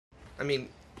I mean,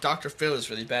 Dr. Phil is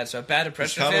really bad, so a bad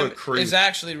impression of kinda him a creep. is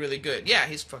actually really good. Yeah,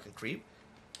 he's a fucking creep.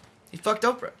 He fucked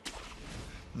Oprah.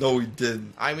 No, he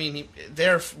didn't. I mean,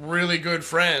 they're really good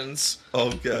friends.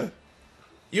 Okay.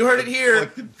 You heard it here.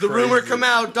 Fucking The rumor crazy. come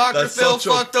out. Dr. That's Phil such a-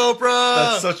 fucked Oprah.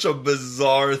 That's such a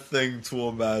bizarre thing to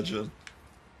imagine.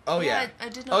 Oh, yeah. I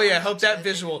did not Oh, yeah. know Hope that that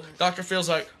visual. Dr. Phil's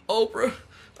like, Oprah,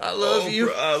 I love Oprah,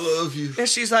 you. I love you. And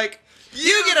she's like,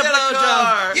 you get a blowjob.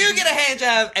 car. You get a hand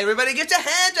job. Everybody gets a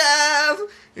hand job.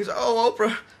 He's like, oh,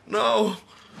 Oprah, no.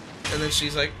 And then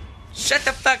she's like, shut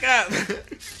the fuck up.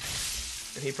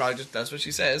 And he probably just does what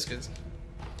she says, because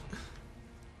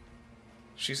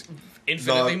she's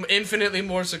infinitely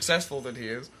more successful than he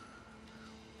is.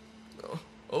 Oh,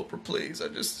 Oprah, please,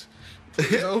 please,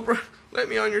 Oprah, let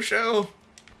me on your show.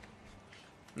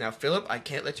 Now, Philip, I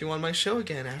can't let you on my show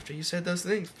again after you said those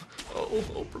things. Oh,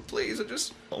 Oprah, please,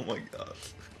 Oh my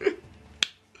god.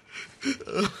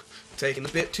 taking a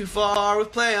bit too far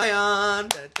with play on.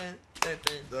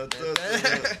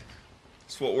 That's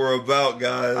what we're about,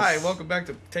 guys. Hi, welcome back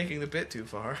to Taking the Bit Too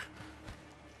Far.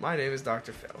 My name is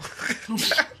Dr. Phil.